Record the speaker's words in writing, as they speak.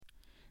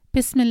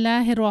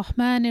Bismillahir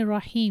Rahmanir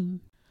Rahim.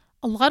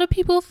 A lot of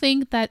people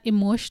think that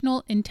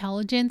emotional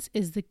intelligence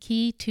is the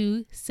key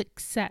to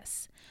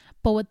success.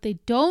 But what they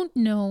don't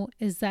know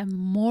is that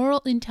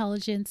moral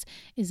intelligence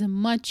is a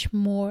much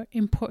more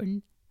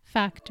important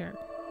factor.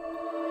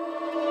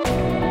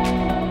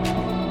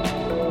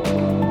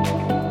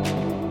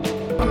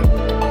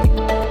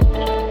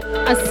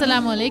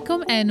 Assalamu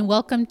alaikum and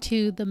welcome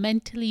to the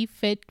Mentally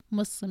Fit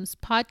Muslims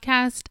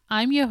podcast.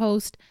 I'm your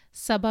host,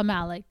 Sabah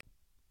Malik.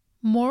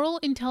 Moral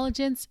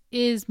intelligence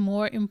is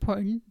more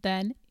important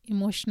than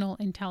emotional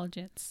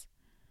intelligence.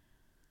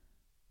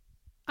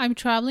 I'm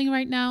traveling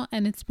right now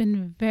and it's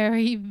been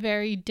very,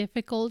 very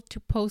difficult to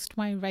post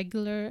my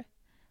regular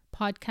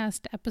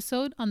podcast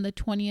episode on the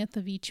 20th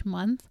of each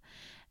month.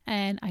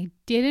 And I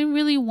didn't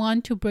really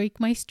want to break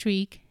my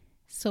streak.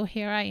 So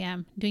here I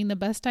am doing the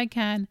best I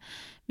can.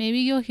 Maybe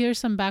you'll hear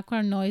some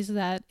background noise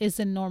that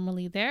isn't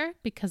normally there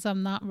because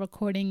I'm not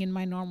recording in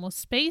my normal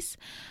space.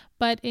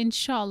 But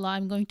inshallah,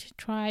 I'm going to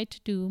try to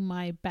do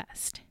my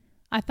best.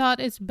 I thought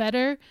it's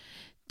better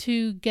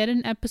to get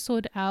an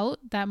episode out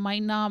that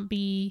might not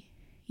be,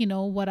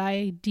 what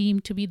I deem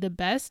to be the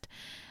best.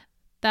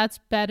 That's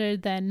better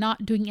than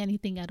not doing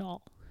anything at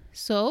all.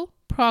 So,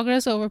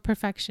 progress over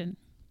perfection.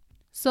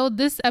 So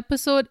this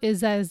episode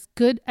is as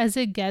good as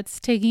it gets,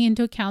 taking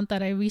into account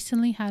that I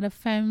recently had a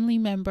family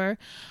member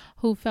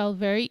who fell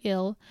very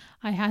ill.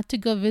 I had to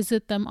go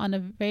visit them on a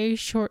very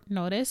short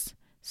notice.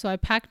 So I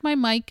packed my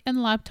mic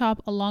and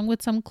laptop along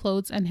with some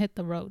clothes and hit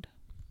the road.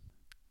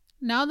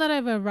 Now that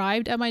I've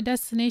arrived at my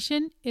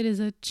destination, it is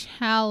a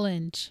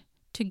challenge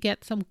to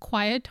get some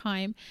quiet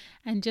time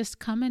and just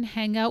come and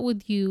hang out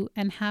with you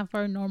and have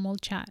our normal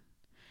chat.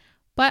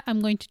 But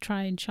I'm going to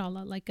try,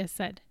 inshallah, like I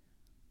said.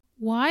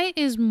 Why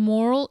is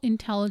moral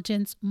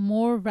intelligence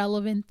more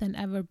relevant than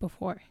ever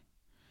before?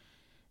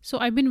 So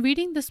I've been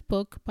reading this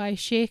book by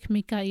Sheikh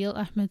Mikail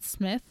Ahmed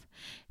Smith.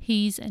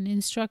 He's an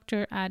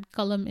instructor at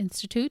Qalam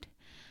Institute.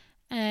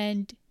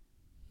 And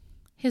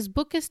his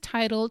book is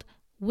titled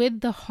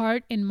With the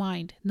Heart in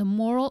Mind, the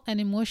Moral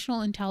and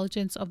Emotional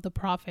Intelligence of the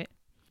Prophet.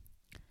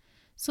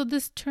 So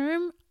this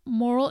term,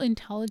 moral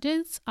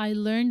intelligence, I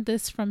learned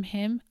this from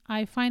him.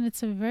 I find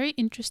it's a very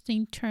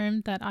interesting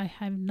term that I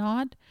have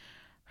not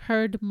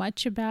heard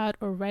much about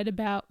or read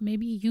about.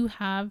 Maybe you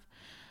have.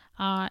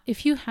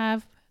 If you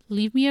have,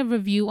 leave me a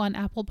review on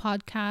Apple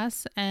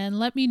Podcasts and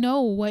let me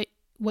know what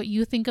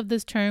you think of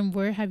this term.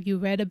 Where have you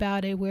read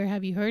about it? Where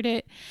have you heard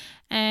it?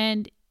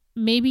 And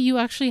maybe you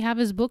actually have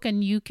his book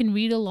and you can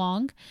read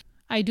along.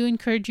 I do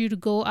encourage you to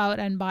go out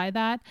and buy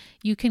that.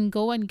 You can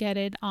go and get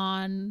it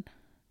on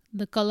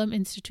the Qalam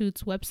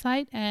Institute's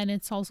website, and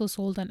it's also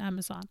sold on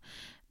Amazon.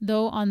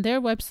 Though on their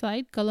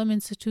website, Qalam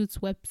Institute's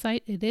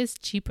website, it is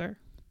cheaper.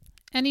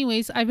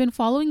 Anyways, I've been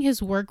following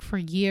his work for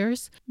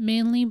years,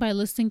 mainly by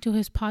listening to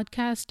his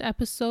podcast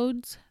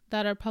episodes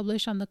that are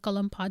published on the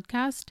Qalam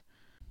podcast.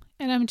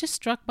 And I'm just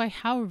struck by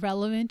how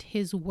relevant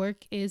his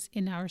work is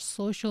in our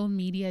social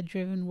media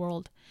driven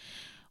world.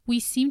 We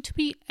seem to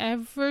be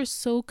ever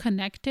so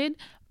connected,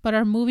 but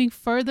are moving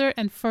further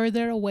and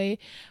further away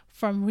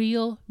from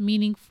real,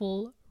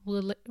 meaningful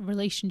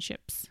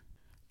relationships.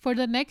 For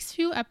the next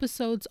few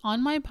episodes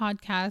on my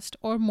podcast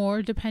or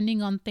more,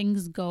 depending on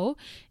things go,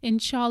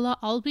 inshallah,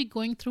 I'll be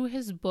going through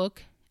his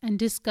book and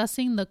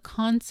discussing the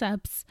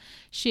concepts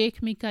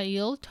Sheikh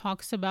Mikail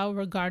talks about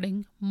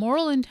regarding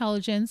moral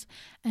intelligence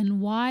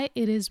and why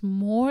it is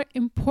more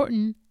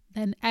important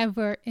than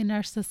ever in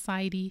our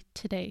society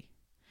today.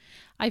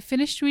 I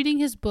finished reading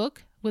his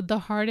book With the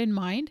Heart in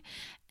Mind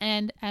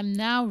and am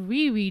now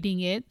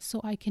rereading it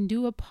so I can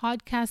do a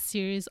podcast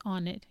series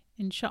on it,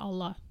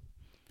 inshallah.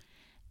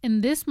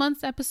 In this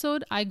month's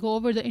episode, I go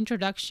over the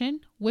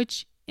introduction,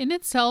 which in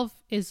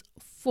itself is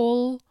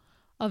full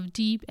of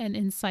deep and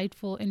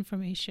insightful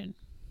information.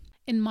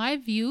 In my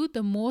view,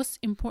 the most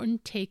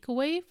important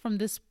takeaway from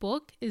this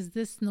book is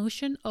this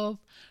notion of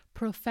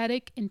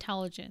prophetic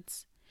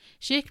intelligence.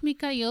 Sheikh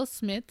Mikail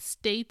Smith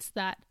states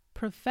that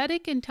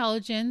prophetic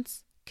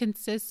intelligence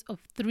consists of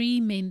three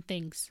main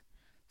things: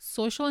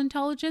 social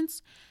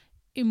intelligence,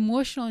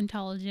 emotional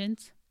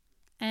intelligence,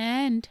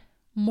 and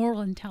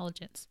moral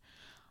intelligence.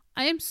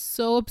 I am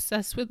so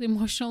obsessed with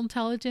emotional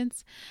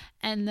intelligence,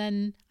 and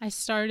then I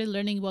started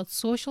learning about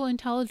social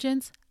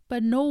intelligence,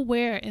 but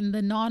nowhere in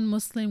the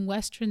non-Muslim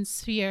Western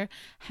sphere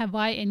have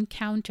I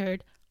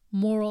encountered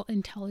moral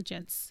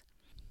intelligence.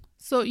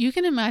 So you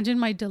can imagine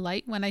my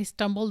delight when I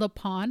stumbled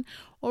upon,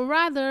 or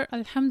rather,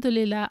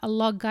 alhamdulillah,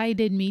 Allah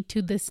guided me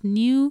to this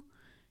new,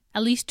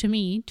 at least to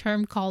me,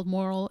 term called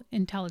moral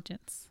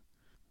intelligence.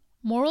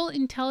 Moral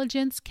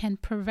intelligence can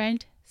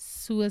prevent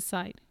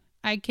suicide.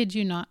 I kid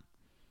you not.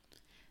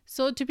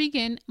 So to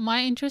begin,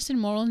 my interest in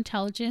moral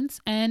intelligence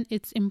and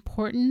its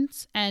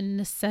importance and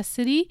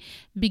necessity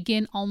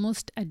began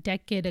almost a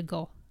decade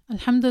ago.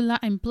 Alhamdulillah,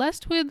 I'm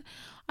blessed with,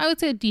 I would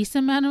say, a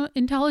decent amount of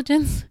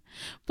intelligence.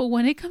 But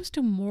when it comes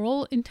to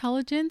moral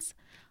intelligence,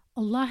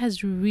 Allah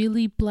has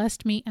really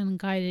blessed me and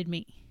guided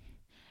me.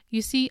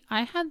 You see,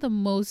 I had the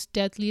most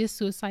deadliest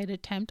suicide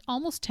attempt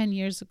almost 10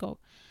 years ago.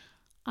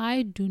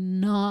 I do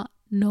not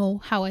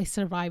know how I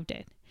survived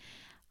it.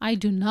 I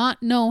do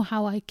not know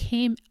how I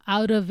came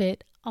out of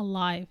it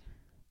alive.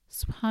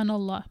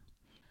 Subhanallah.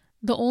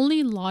 The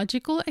only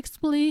logical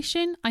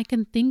explanation I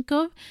can think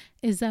of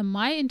is that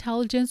my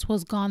intelligence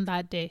was gone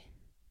that day.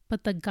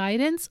 But the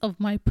guidance of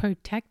my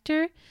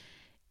protector,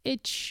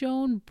 it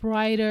shone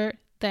brighter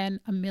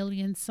than a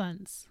million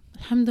suns.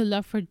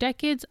 Alhamdulillah, for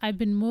decades I've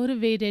been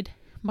motivated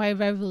by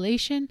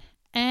revelation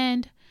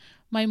and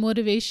my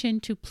motivation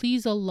to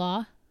please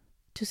Allah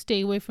to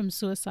stay away from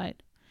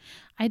suicide.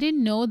 I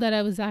didn't know that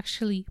I was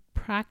actually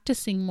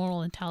practicing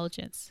moral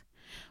intelligence.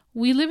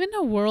 We live in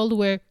a world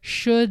where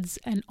shoulds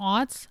and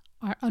oughts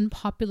are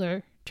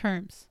unpopular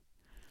terms.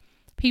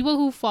 People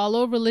who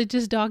follow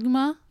religious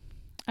dogma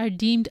are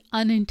deemed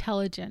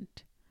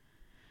unintelligent.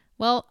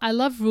 Well, I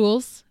love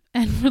rules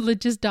and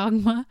religious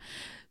dogma,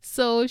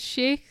 so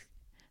Sheikh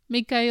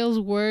Mikhail's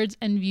words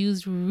and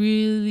views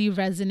really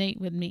resonate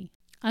with me.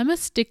 I'm a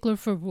stickler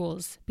for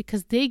rules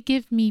because they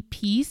give me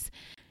peace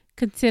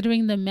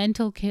considering the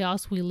mental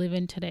chaos we live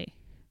in today.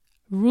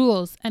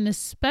 Rules, and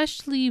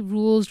especially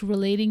rules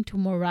relating to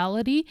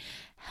morality,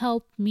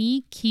 help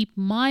me keep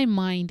my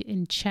mind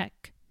in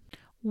check.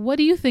 What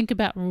do you think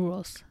about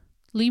rules?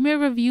 Leave me a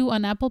review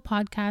on Apple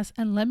Podcasts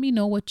and let me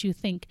know what you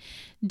think.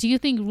 Do you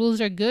think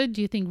rules are good?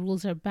 Do you think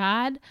rules are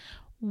bad?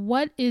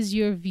 What is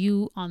your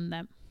view on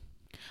them?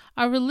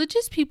 Are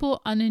religious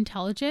people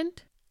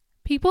unintelligent?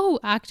 People who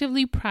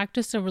actively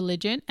practice a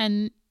religion,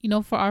 and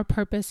for our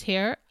purpose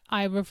here,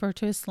 I refer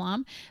to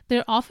Islam,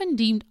 they're often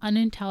deemed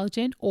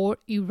unintelligent or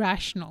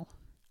irrational.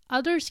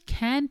 Others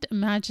can't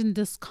imagine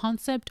this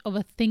concept of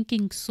a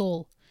thinking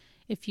soul,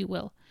 if you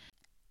will.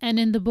 And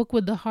in the book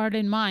With the Heart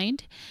in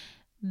Mind,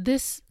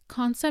 this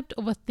concept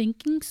of a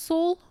thinking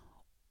soul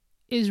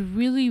is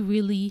really,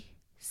 really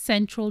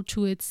central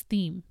to its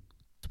theme.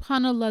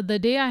 SubhanAllah, the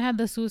day I had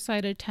the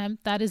suicide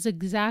attempt, that is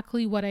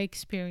exactly what I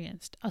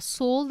experienced. A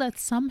soul that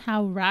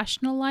somehow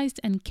rationalized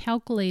and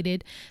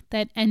calculated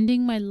that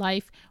ending my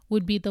life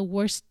would be the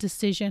worst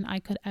decision I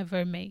could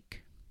ever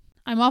make.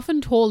 I'm often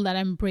told that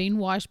I'm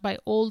brainwashed by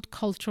old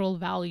cultural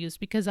values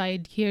because I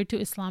adhere to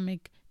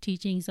Islamic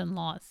teachings and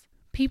laws.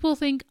 People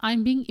think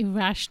I'm being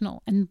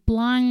irrational and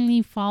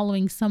blindly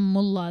following some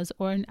mullahs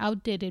or an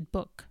outdated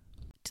book.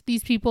 To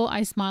these people,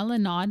 I smile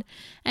and nod,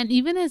 and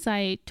even as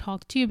I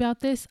talk to you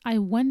about this, I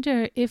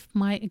wonder if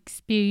my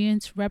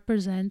experience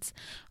represents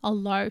a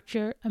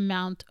larger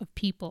amount of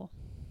people.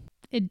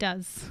 It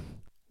does.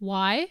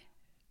 Why?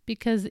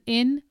 Because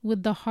in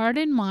With the Heart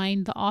in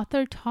Mind, the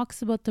author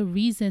talks about the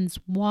reasons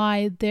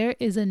why there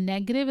is a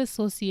negative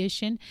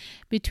association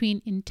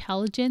between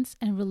intelligence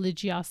and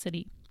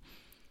religiosity.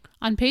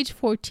 On page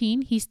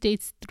 14, he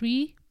states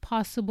 3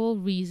 possible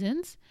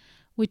reasons,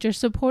 which are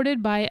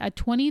supported by a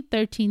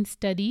 2013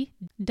 study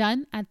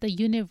done at the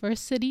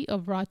University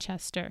of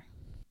Rochester.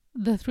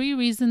 The 3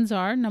 reasons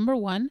are, number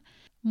 1,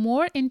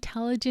 more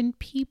intelligent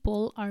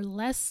people are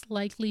less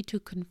likely to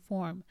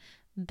conform.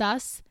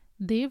 Thus,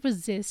 they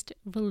resist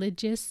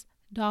religious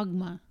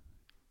dogma.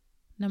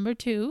 Number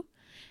 2,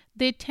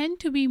 they tend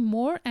to be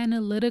more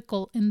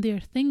analytical in their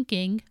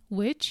thinking,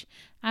 which,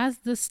 as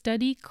the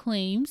study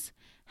claims,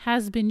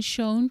 has been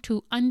shown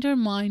to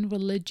undermine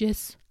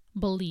religious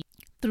belief.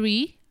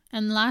 3,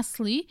 and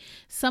lastly,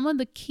 some of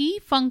the key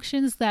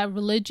functions that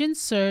religion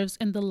serves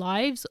in the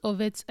lives of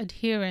its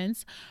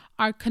adherents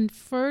are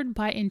conferred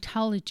by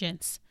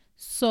intelligence.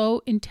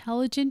 So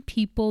intelligent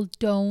people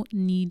don't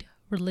need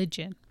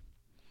religion.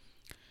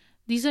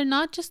 These are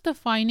not just the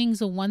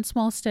findings of one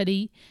small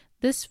study.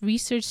 This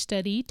research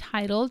study,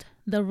 titled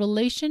The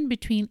Relation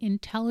Between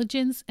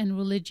Intelligence and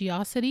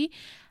Religiosity,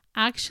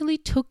 actually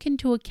took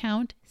into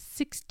account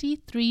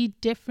 63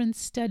 different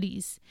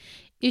studies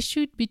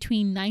issued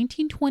between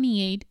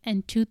 1928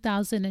 and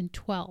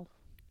 2012.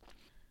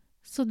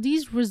 So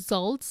these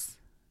results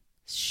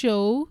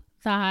show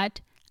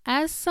that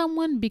as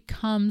someone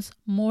becomes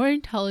more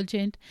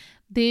intelligent,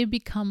 they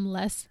become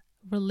less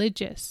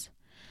religious.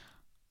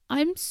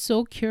 I'm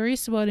so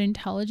curious about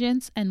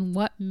intelligence and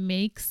what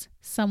makes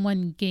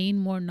someone gain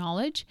more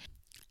knowledge.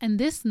 And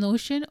this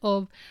notion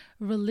of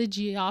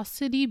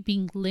religiosity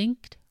being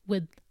linked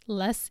with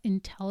less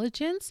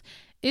intelligence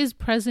is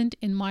present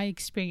in my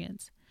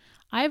experience.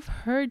 I've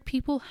heard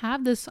people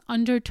have this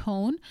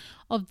undertone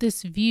of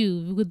this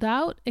view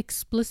without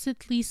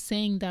explicitly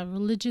saying that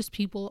religious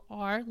people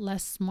are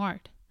less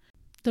smart.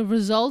 The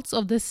results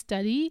of this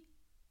study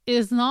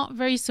is not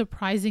very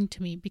surprising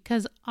to me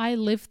because I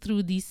live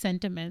through these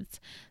sentiments,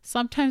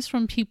 sometimes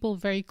from people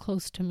very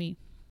close to me.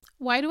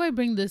 Why do I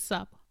bring this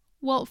up?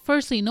 Well,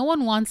 firstly, no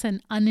one wants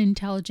an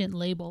unintelligent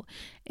label.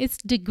 It's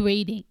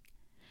degrading.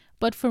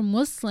 But for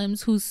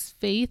Muslims whose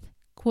faith,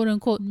 quote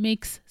unquote,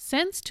 makes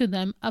sense to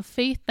them, a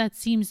faith that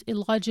seems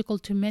illogical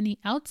to many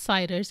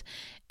outsiders,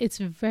 it's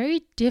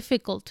very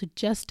difficult to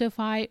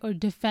justify or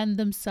defend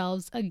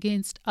themselves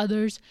against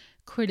others'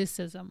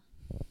 criticism.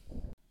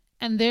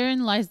 And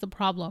therein lies the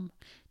problem.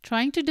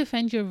 Trying to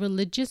defend your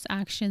religious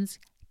actions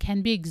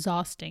can be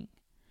exhausting,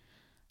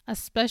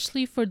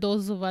 especially for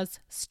those of us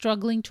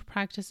struggling to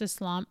practice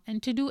Islam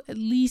and to do at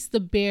least the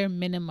bare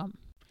minimum.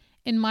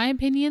 In my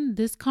opinion,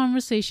 this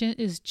conversation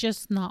is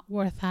just not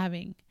worth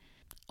having.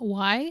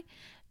 Why?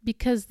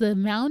 Because the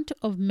amount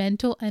of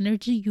mental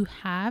energy you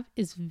have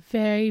is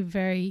very,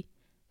 very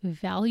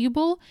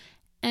valuable,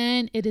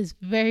 and it is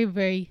very,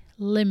 very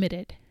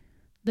limited.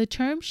 The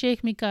term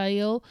Sheikh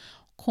Mikhail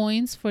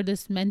coins for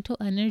this mental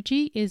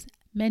energy is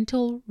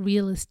mental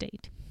real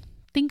estate.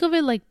 Think of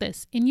it like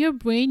this. In your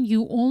brain,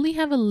 you only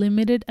have a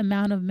limited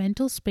amount of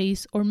mental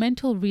space or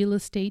mental real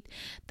estate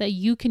that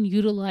you can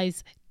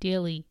utilize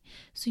daily.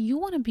 So you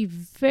want to be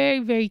very,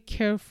 very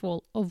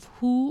careful of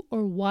who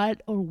or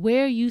what or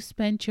where you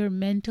spend your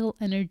mental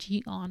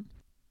energy on.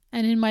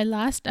 And in my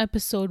last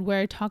episode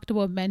where I talked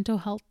about mental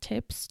health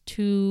tips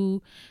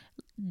to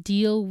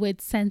deal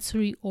with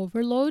sensory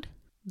overload,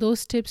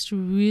 those tips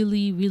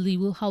really, really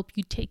will help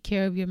you take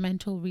care of your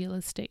mental real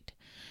estate.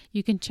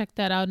 You can check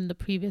that out in the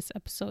previous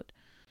episode.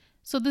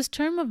 So this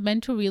term of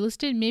mental real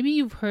estate, maybe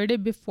you've heard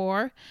it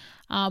before,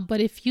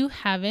 but if you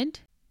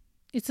haven't,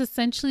 it's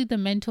essentially the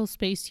mental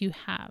space you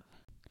have.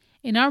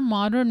 In our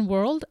modern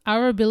world,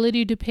 our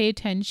ability to pay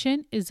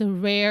attention is a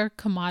rare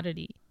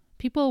commodity.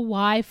 People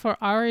vie for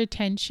our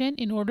attention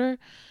in order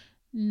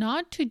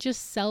not to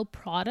just sell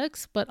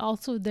products, but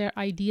also their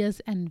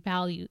ideas and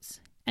values.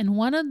 And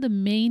one of the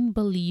main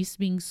beliefs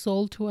being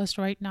sold to us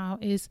right now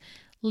is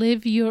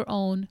live your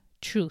own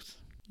truth.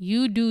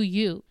 You do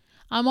you.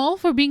 I'm all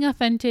for being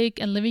authentic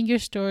and living your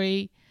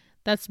story.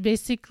 That's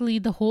basically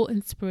the whole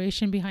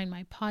inspiration behind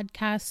my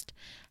podcast.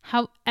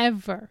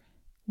 However,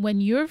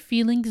 when your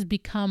feelings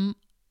become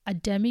a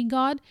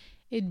demigod,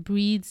 it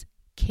breeds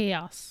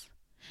chaos.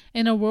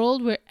 In a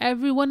world where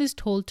everyone is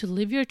told to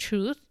live your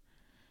truth,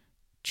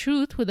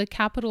 truth with a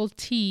capital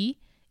T,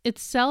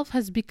 itself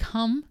has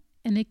become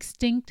an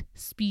extinct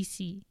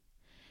species.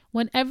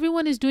 When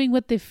everyone is doing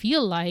what they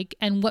feel like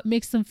and what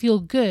makes them feel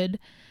good,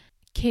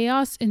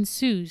 chaos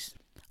ensues.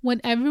 When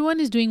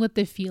everyone is doing what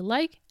they feel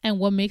like and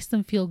what makes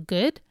them feel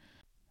good,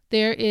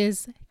 there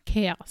is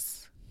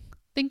chaos.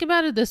 Think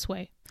about it this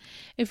way.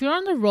 If you're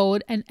on the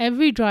road and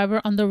every driver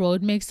on the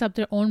road makes up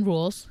their own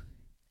rules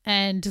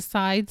and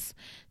decides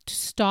to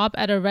stop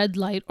at a red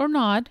light or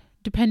not,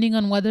 depending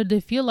on whether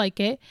they feel like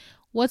it,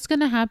 what's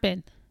going to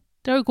happen?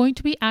 There are going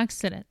to be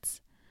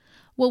accidents.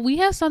 Well, we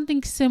have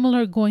something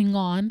similar going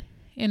on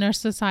in our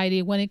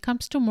society when it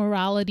comes to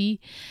morality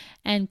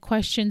and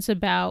questions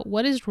about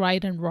what is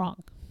right and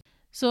wrong.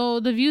 So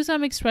the views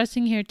I'm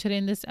expressing here today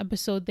in this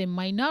episode, they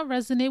might not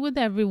resonate with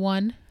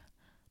everyone,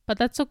 but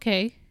that's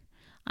okay.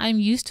 I'm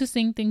used to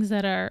seeing things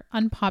that are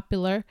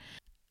unpopular.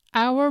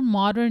 Our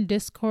modern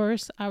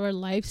discourse, our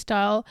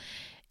lifestyle,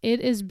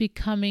 it is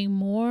becoming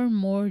more and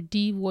more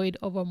devoid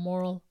of a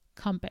moral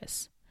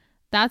compass.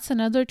 That's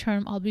another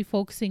term I'll be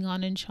focusing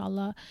on,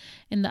 inshallah,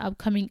 in the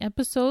upcoming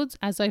episodes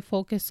as I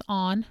focus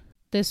on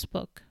this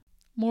book.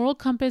 Moral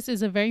compass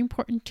is a very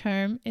important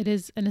term. It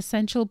is an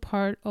essential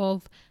part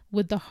of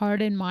with the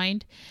heart and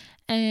mind.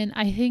 And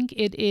I think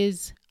it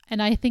is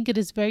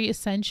very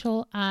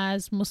essential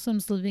as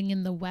Muslims living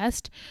in the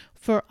West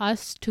for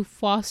us to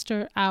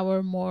foster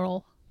our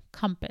moral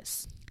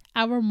compass.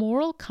 Our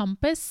moral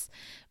compass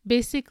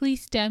basically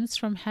stems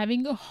from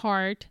having a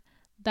heart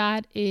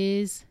that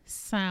is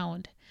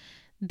sound,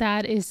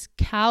 that is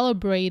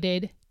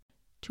calibrated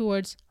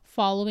towards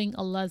following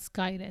Allah's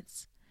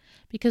guidance.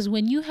 Because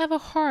when you have a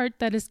heart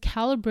that is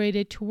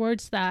calibrated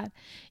towards that,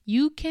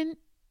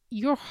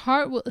 your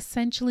heart will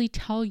essentially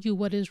tell you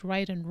what is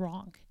right and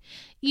wrong.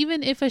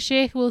 Even if a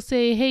sheikh will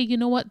say, hey, you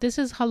know what, this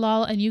is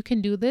halal and you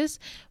can do this,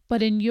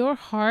 but in your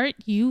heart,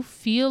 you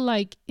feel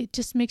like it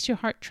just makes your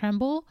heart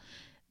tremble,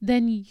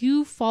 then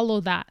you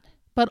follow that.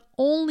 But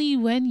only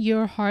when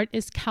your heart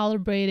is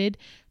calibrated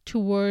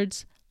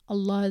towards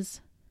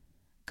Allah's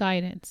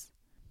guidance.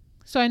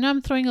 So I know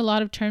I'm throwing a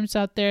lot of terms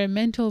out there: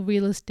 mental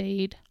real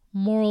estate,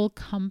 moral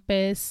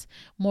compass,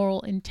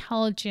 moral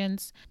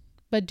intelligence.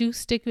 But do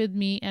stick with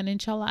me, and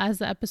inshallah, as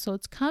the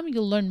episodes come,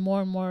 you'll learn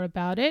more and more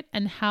about it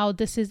and how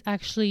this is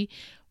actually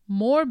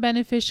more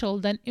beneficial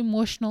than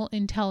emotional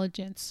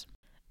intelligence.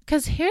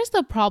 Because here's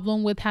the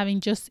problem with having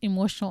just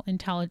emotional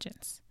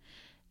intelligence.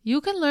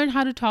 You can learn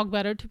how to talk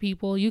better to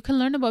people. You can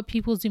learn about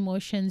people's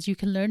emotions. You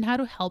can learn how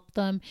to help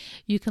them.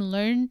 You can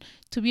learn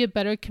to be a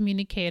better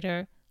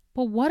communicator.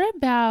 But what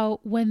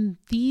about when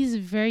these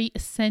very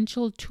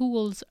essential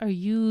tools are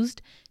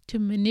used to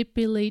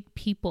manipulate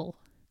people?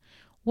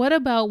 What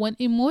about when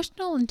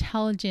emotional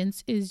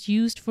intelligence is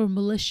used for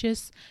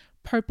malicious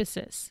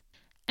purposes?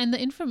 And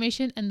the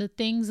information and the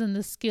things and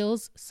the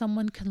skills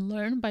someone can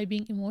learn by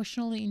being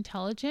emotionally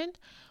intelligent,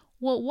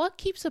 well, what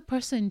keeps a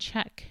person in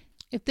check?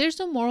 If there's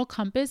no moral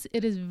compass,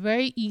 it is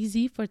very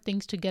easy for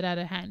things to get out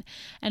of hand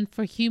and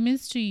for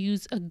humans to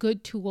use a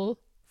good tool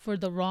for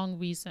the wrong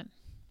reason.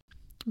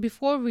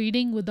 Before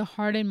reading with the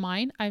heart and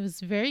mind, I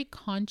was very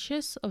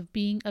conscious of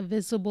being a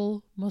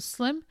visible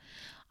Muslim.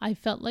 I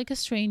felt like a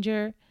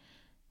stranger.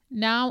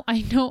 Now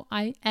I know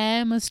I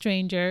am a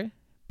stranger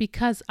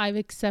because I've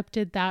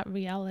accepted that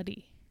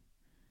reality.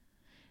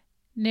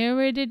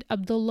 Narrated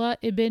Abdullah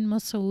ibn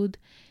Mas'ud,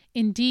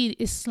 indeed,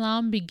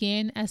 Islam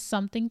began as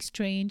something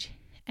strange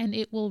and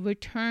it will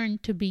return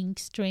to being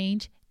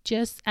strange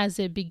just as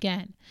it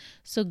began.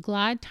 So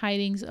glad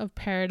tidings of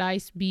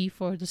paradise be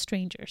for the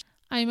strangers.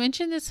 I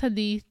mentioned this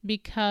hadith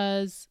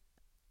because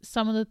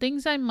some of the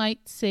things I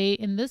might say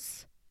in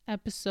this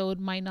episode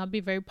might not be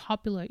very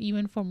popular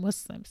even for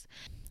Muslims,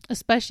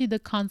 especially the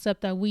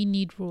concept that we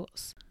need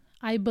rules.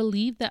 I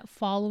believe that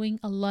following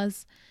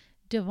Allah's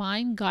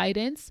divine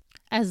guidance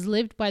as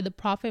lived by the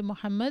Prophet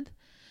Muhammad,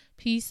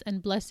 peace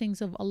and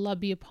blessings of Allah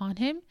be upon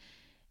him,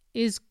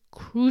 is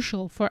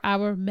crucial for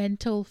our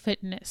mental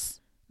fitness.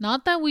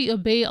 Not that we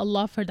obey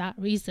Allah for that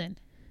reason.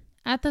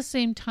 At the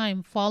same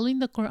time, following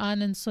the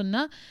Quran and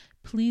Sunnah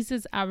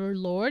pleases our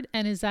Lord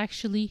and is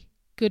actually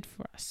good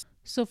for us.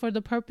 So for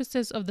the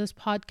purposes of this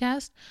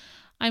podcast,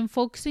 I'm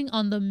focusing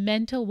on the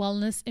mental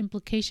wellness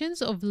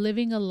implications of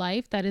living a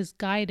life that is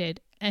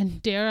guided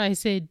and, dare I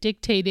say,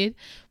 dictated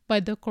by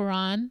the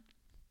Quran.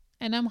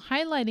 And I'm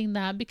highlighting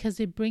that because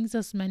it brings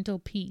us mental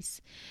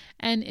peace.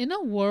 And in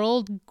a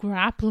world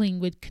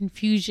grappling with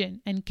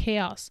confusion and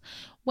chaos,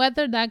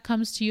 whether that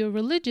comes to your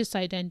religious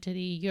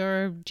identity,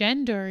 your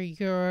gender,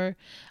 your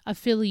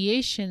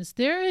affiliations,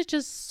 there is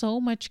just so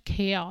much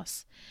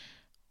chaos.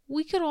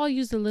 We could all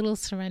use a little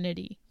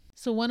serenity.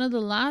 So one of the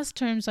last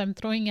terms I'm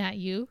throwing at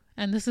you,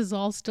 and this is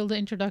all still the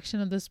introduction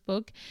of this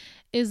book,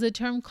 is a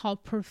term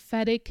called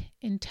prophetic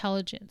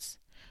intelligence.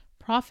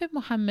 Prophet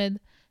Muhammad,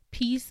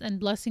 peace and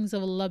blessings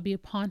of Allah be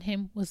upon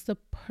him, was the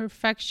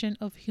perfection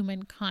of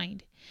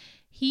humankind.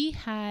 He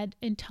had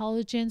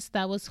intelligence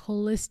that was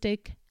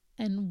holistic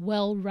and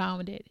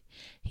well-rounded.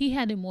 He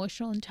had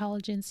emotional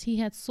intelligence, he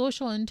had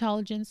social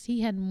intelligence,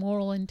 he had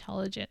moral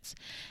intelligence.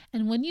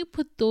 And when you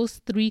put those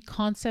three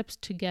concepts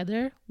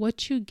together,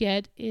 what you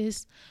get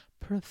is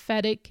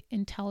prophetic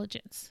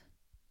intelligence.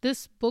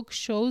 This book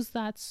shows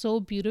that so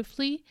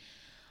beautifully.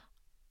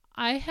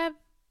 I have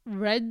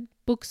read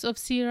books of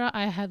Seerah.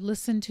 I have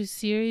listened to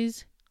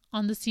series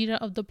on the Seerah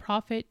of the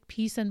Prophet,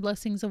 peace and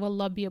blessings of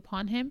Allah be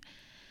upon him.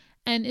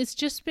 And it's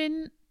just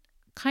been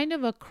kind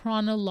of a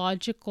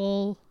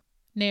chronological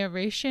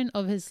narration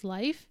of his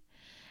life.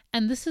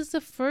 And this is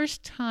the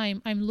first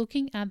time I'm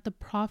looking at the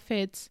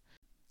Prophet's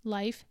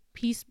life,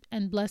 peace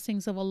and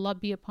blessings of Allah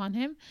be upon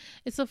him.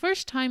 It's the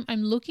first time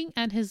I'm looking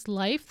at his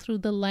life through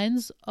the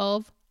lens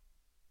of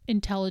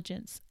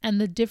intelligence and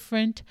the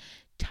different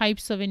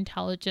types of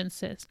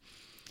intelligences.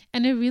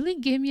 And it really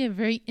gave me a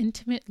very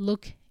intimate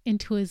look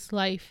into his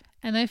life.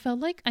 And I felt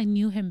like I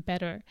knew him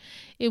better.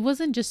 It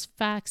wasn't just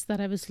facts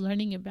that I was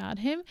learning about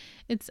him.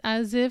 It's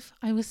as if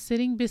I was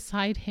sitting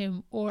beside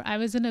him or I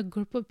was in a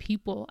group of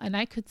people and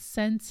I could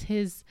sense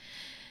his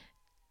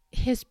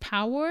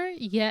power,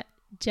 yet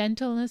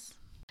gentleness.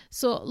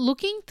 So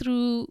looking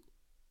through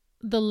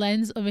the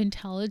lens of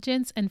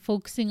intelligence and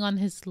focusing on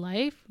his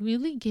life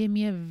really gave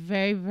me a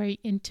very, very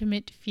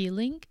intimate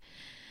feeling.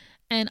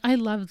 And I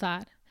love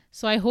that.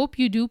 So I hope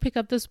you do pick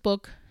up this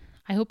book.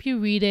 I hope you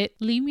read it.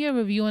 Leave me a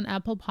review on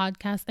Apple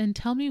Podcasts and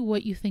tell me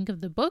what you think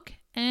of the book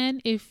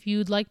and if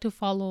you'd like to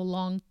follow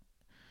along,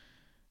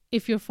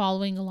 if you're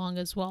following along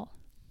as well.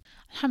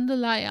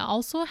 Alhamdulillah, I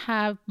also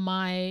have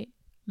my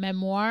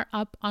memoir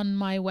up on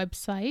my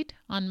website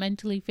on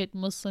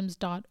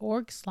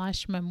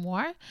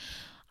mentallyfitmuslims.org/memoir.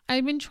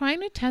 I've been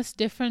trying to test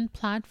different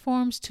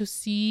platforms to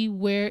see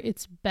where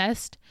it's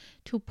best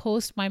to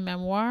post my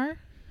memoir.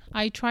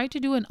 I tried to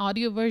do an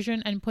audio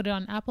version and put it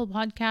on Apple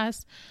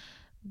Podcasts.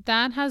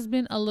 That has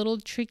been a little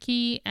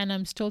tricky and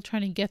I'm still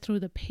trying to get through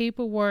the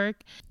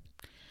paperwork.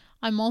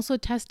 I'm also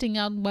testing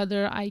out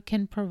whether I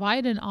can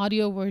provide an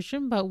audio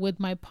version but with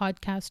my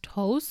podcast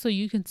host so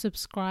you can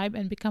subscribe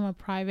and become a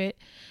private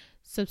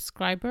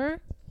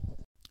subscriber.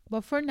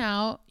 But for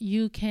now,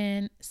 you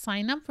can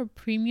sign up for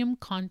premium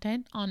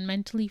content on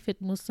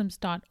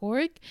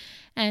mentallyfitmuslims.org,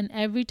 and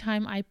every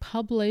time I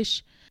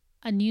publish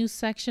a new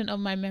section of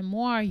my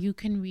memoir, you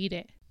can read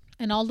it.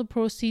 And all the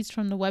proceeds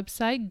from the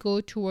website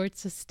go towards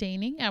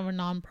sustaining our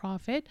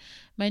nonprofit,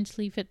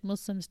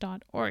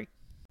 mentallyfitmuslims.org.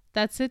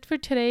 That's it for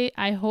today.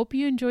 I hope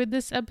you enjoyed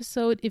this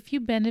episode. If you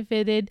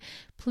benefited,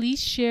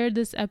 please share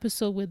this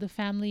episode with a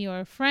family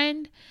or a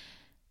friend.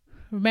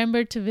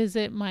 Remember to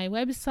visit my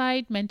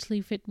website,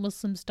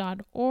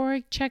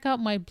 mentallyfitmuslims.org. Check out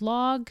my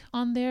blog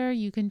on there.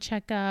 You can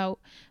check out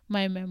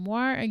my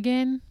memoir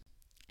again.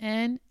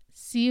 And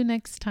see you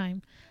next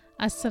time.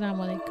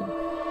 Assalamu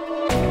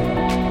alaikum.